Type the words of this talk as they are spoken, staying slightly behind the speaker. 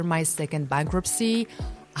my second bankruptcy,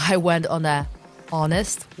 I went on a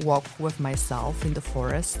honest walk with myself in the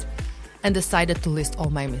forest and decided to list all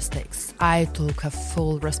my mistakes. I took a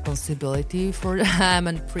full responsibility for them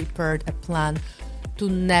and prepared a plan to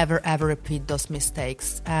never ever repeat those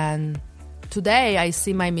mistakes. And today I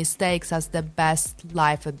see my mistakes as the best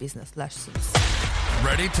life and business lessons.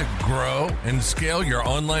 Ready to grow and scale your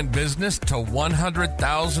online business to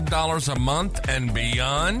 $100,000 a month and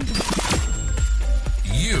beyond?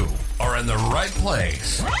 You are in the right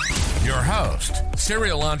place. Your host,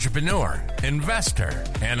 serial entrepreneur, investor,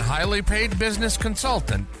 and highly paid business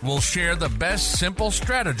consultant will share the best simple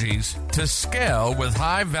strategies to scale with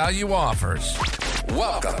high-value offers.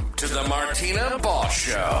 Welcome to the Martina Boss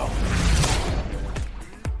Show.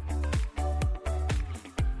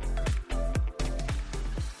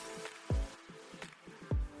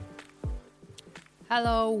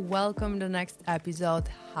 Hello, welcome to the next episode,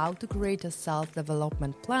 how to create a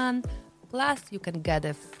self-development plan. Plus, you can get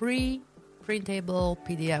a free printable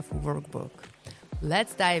PDF workbook.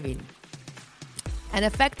 Let's dive in. An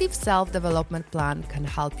effective self-development plan can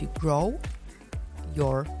help you grow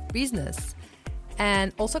your business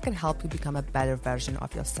and also can help you become a better version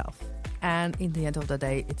of yourself. And in the end of the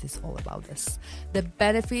day, it is all about this. The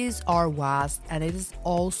benefits are vast, and it is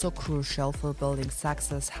also crucial for building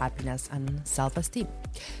success, happiness, and self-esteem.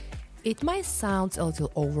 It might sound a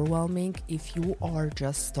little overwhelming if you are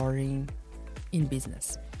just starting in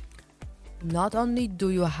business. Not only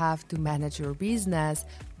do you have to manage your business,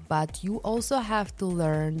 but you also have to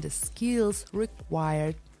learn the skills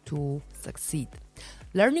required to succeed.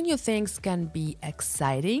 Learning new things can be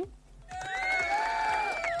exciting,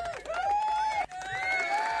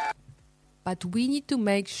 but we need to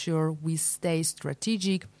make sure we stay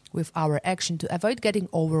strategic with our action to avoid getting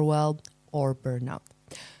overwhelmed or burnout.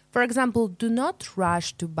 For example, do not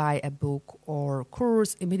rush to buy a book or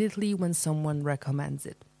course immediately when someone recommends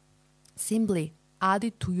it. Simply add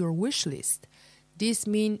it to your wish list. This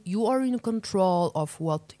means you are in control of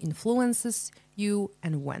what influences you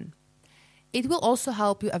and when. It will also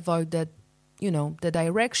help you avoid the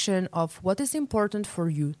direction of what is important for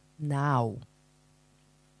you now.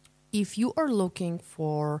 If you are looking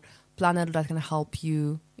for a planner that can help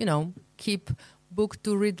you, keep book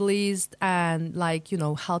to read list and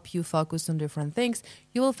help you focus on different things,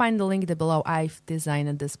 you will find the link below. I've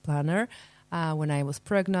designed this planner when I was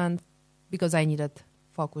pregnant because I needed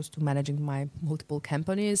focus to managing my multiple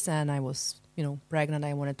companies, and I was, pregnant.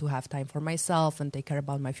 I wanted to have time for myself and take care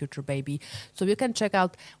about my future baby. So you can check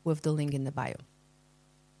out with the link in the bio.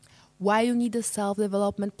 Why you need a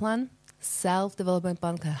self-development plan? Self-development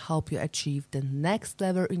plan can help you achieve the next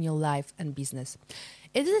level in your life and business.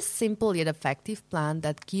 It is a simple yet effective plan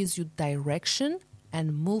that gives you direction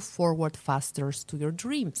and move forward faster to your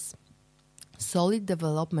dreams. Solid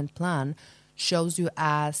development plan shows you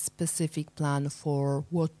a specific plan for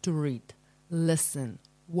what to read, listen,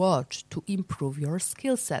 watch to improve your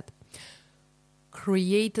skill set.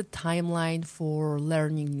 Create a timeline for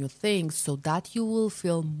learning new things so that you will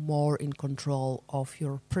feel more in control of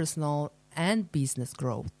your personal and business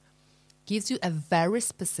growth. Gives you a very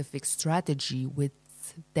specific strategy with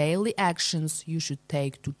daily actions you should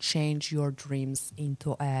take to change your dreams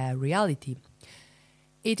into a reality.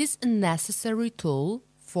 It is a necessary tool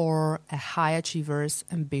for high achievers,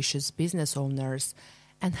 ambitious business owners,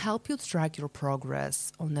 and help you track your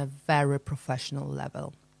progress on a very professional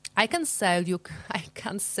level. I can't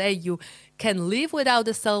say you can live without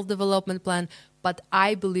a self-development plan, but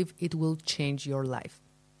I believe it will change your life.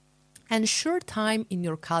 Ensure time in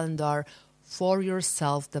your calendar for your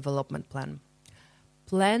self-development plan.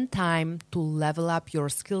 Plan time to level up your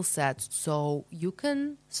skill set so you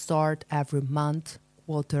can start every month,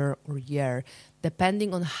 quarter, or year,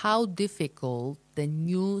 depending on how difficult the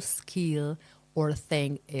new skill or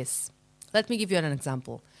thing is. Let me give you an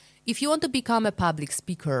example. If you want to become a public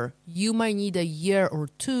speaker, you might need a year or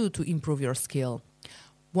two to improve your skill.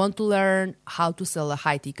 Want to learn how to sell a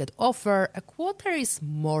high-ticket offer? A quarter is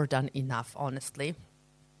more than enough, honestly.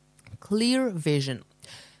 Clear vision.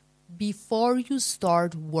 Before you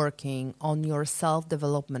start working on your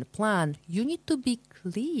self-development plan, you need to be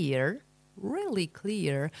clear, really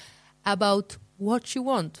clear, about what you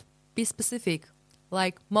want. Be specific.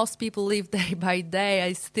 Like most people live day by day,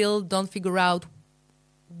 I still don't figure out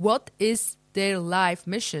what is their life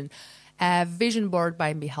mission. A vision board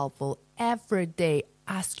might be helpful. Every day,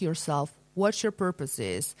 ask yourself what your purpose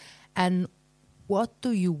is and what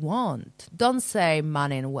do you want. Don't say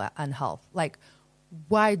money and health. Like,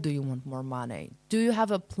 why do you want more money? Do you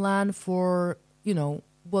have a plan for,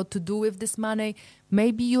 what to do with this money.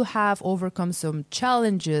 Maybe you have overcome some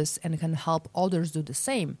challenges and can help others do the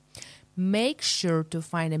same. Make sure to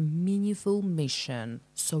find a meaningful mission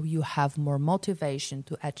so you have more motivation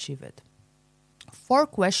to achieve it. 4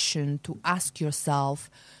 questions to ask yourself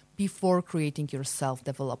before creating your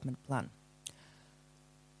self-development plan.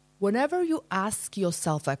 Whenever you ask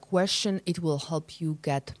yourself a question, it will help you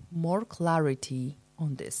get more clarity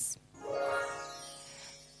on this.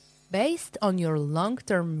 Based on your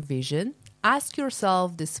long-term vision, ask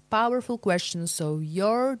yourself this powerful question so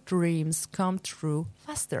your dreams come true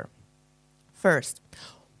faster. First,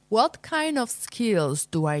 what kind of skills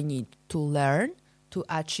do I need to learn to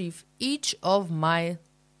achieve each of my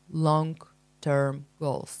long-term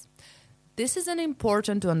goals? This is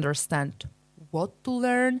important to understand what to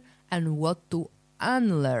learn and what to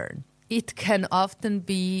unlearn. It can often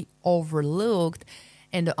be overlooked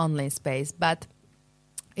in the online space, but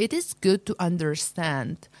it is good to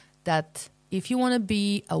understand that if you want to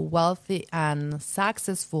be a wealthy and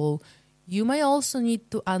successful, you may also need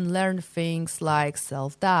to unlearn things like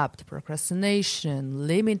self-doubt, procrastination,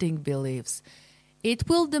 limiting beliefs. It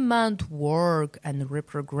will demand work and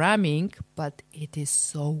reprogramming, but it is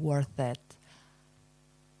so worth it.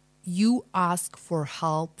 You ask for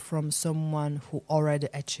help from someone who already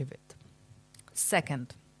achieved it.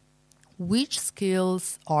 Second, which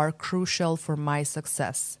skills are crucial for my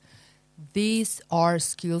success? These are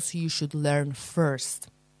skills you should learn first.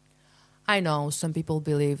 I know some people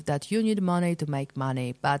believe that you need money to make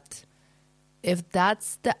money, but if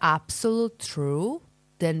that's the absolute truth,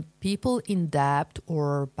 then people in debt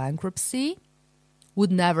or bankruptcy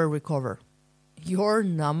would never recover. Your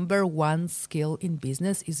number one skill in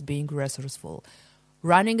business is being resourceful.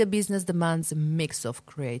 Running a business demands a mix of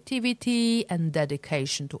creativity and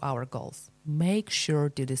dedication to our goals. Make sure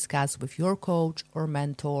to discuss with your coach or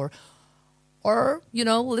mentor or,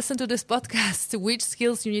 listen to this podcast, which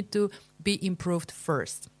skills you need to be improved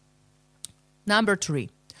first. Number 3,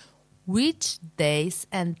 which days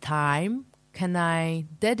and time can I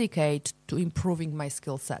dedicate to improving my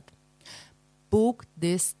skill set? Book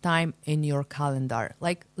this time in your calendar.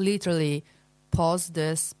 Like literally pause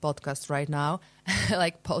this podcast right now,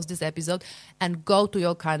 pause this episode and go to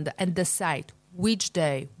your calendar and decide which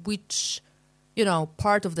day, which,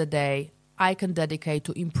 part of the day I can dedicate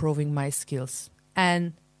to improving my skills.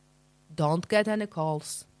 And don't get any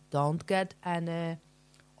calls, don't get any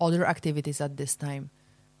other activities at this time.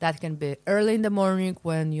 That can be early in the morning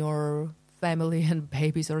when your family and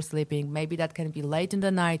babies are sleeping. Maybe that can be late in the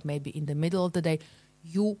night, maybe in the middle of the day.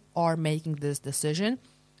 You are making this decision,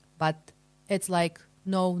 but it's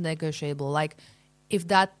no negotiable. If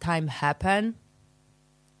that time happen,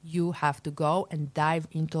 you have to go and dive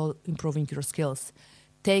into improving your skills.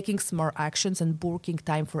 Taking smart actions and booking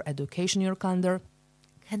time for education in your calendar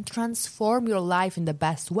can transform your life in the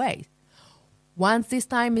best way. Once this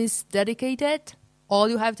time is dedicated, all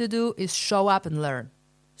you have to do is show up and learn.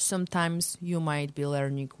 Sometimes you might be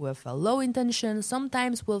learning with a low intention,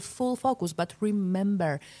 sometimes with full focus, but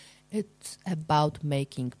remember, it's about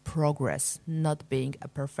making progress, not being a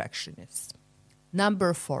perfectionist.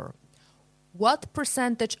 Number 4, what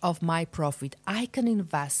percentage of my profit I can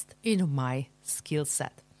invest in my skill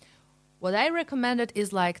set? What I recommended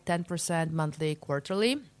is 10% monthly,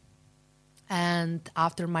 quarterly. And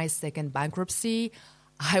after my second bankruptcy,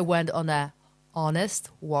 I went on a honest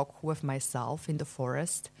walk with myself in the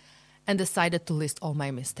forest and decided to list all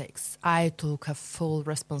my mistakes. I took a full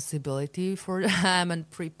responsibility for them and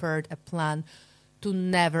prepared a plan to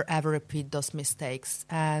never ever repeat those mistakes.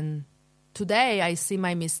 And today I see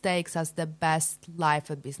my mistakes as the best life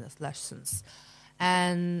and business lessons.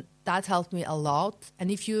 And that helped me a lot. And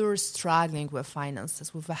if you're struggling with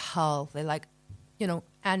finances, with health,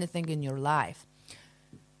 anything in your life,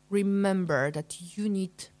 remember that you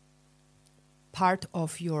need part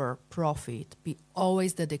of your profit be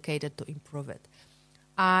always dedicated to improve it.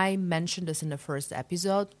 I mentioned this in the first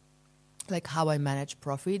episode, how I manage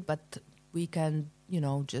profit, but we can,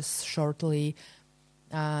 just shortly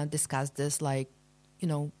discuss this,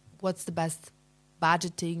 what's the best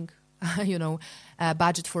budgeting,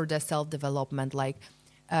 budget for the self-development.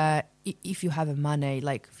 If you have a money,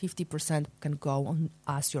 50% can go on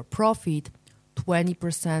as your profit,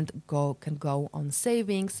 20% can go on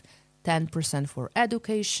savings, 10% for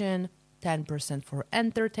education, 10% for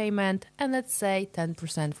entertainment, and let's say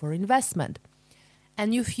 10% for investment.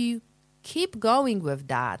 And if you keep going with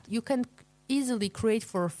that, you can easily create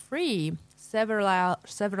for free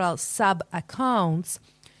several sub-accounts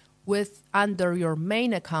under your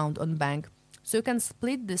main account on bank. So you can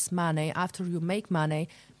split this money after you make money.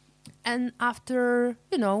 And after,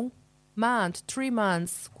 month, 3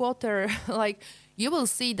 months, quarter, like you will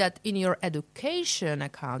see that in your education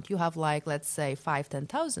account, you have like, let's say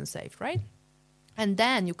 5,000-10,000 saved, right? And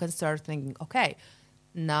then you can start thinking, okay,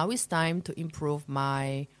 now it's time to improve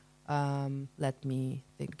my,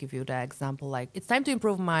 give you the example, like it's time to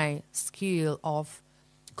improve my skill of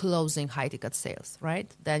closing high ticket sales,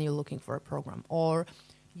 right? Then you're looking for a program, or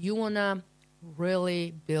you want to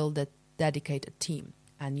really build a dedicated team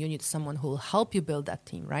and you need someone who will help you build that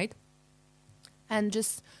team, right? And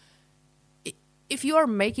just, if you are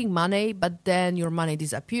making money, but then your money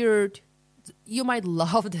disappeared, you might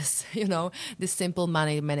love this, this simple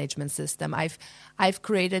money management system. I've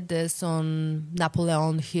created this on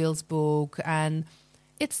Napoleon Hill's book, and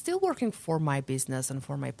it's still working for my business and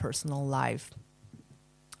for my personal life.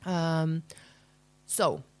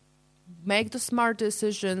 So make the smart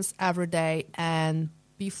decisions every day, and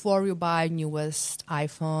before you buy newest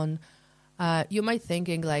iPhone, you might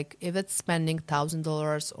thinking like, if it's spending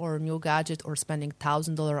 $1,000 or new gadget or spending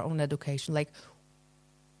 $1,000 on education, like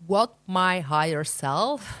what my higher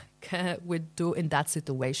self would do in that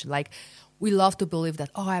situation. Like we love to believe that,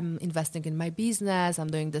 I'm investing in my business, I'm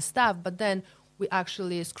doing this stuff, but then we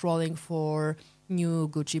actually scrolling for new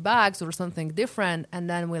Gucci bags or something different, and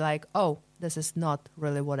then we're like, this is not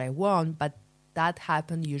really what I want. But that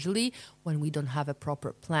happens usually when we don't have a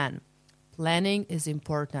proper plan. Planning is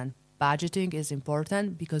important. Budgeting is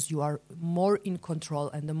important because you are more in control,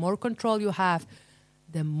 and the more control you have,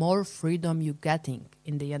 the more freedom you're getting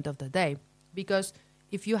in the end of the day. Because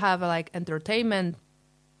if you have a like entertainment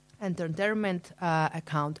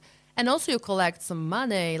account, and also you collect some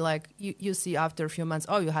money, like you see after a few months,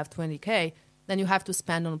 you have 20K, then you have to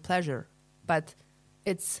spend on pleasure. But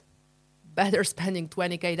it's better spending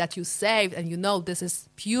 20K that you saved, and this is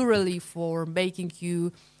purely for making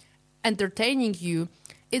you, entertaining you.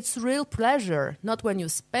 It's real pleasure, not when you're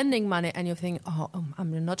spending money and you think,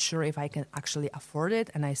 I'm not sure if I can actually afford it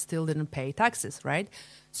and I still didn't pay taxes, right?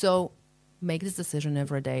 So make this decision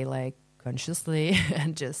every day, like consciously,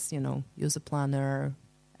 and just, use a planner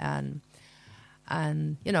and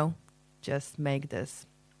just make this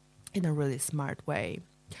in a really smart way.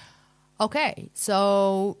 Okay,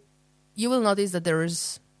 so you will notice that there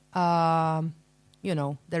is, there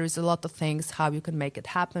is a lot of things how you can make it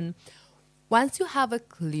happen. Once you have a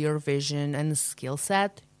clear vision and skill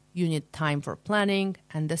set, you need time for planning,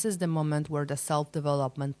 and this is the moment where the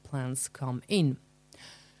self-development plans come in.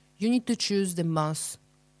 You need to choose the most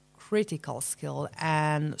critical skill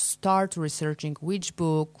and start researching which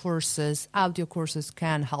book, courses, audio courses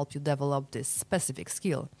can help you develop this specific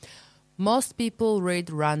skill. Most people read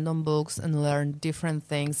random books and learn different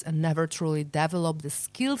things and never truly develop the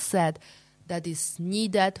skill set that is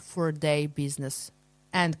needed for their business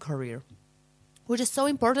and career, which is so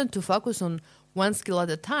important to focus on one skill at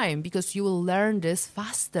a time because you will learn this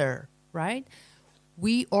faster, right?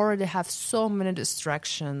 We already have so many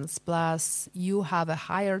distractions, plus you have a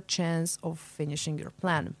higher chance of finishing your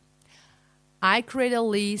plan. I create a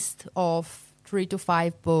list of 3 to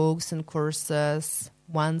 5 books and courses,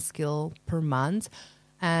 one skill per month,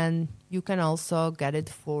 and you can also get it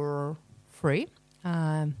for free.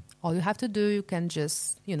 All you have to do, you can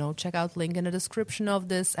just, check out link in the description of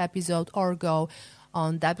this episode or go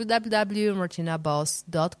on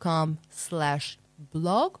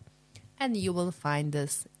www.martinaboss.com/blog and you will find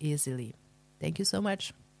this easily. Thank you so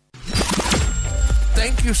much.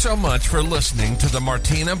 Thank you so much for listening to The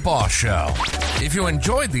Martina Boss Show. If you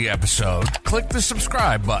enjoyed the episode, click the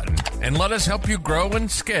subscribe button and let us help you grow and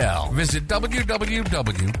scale. Visit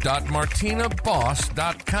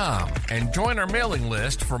www.martinaboss.com and join our mailing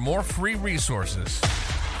list for more free resources.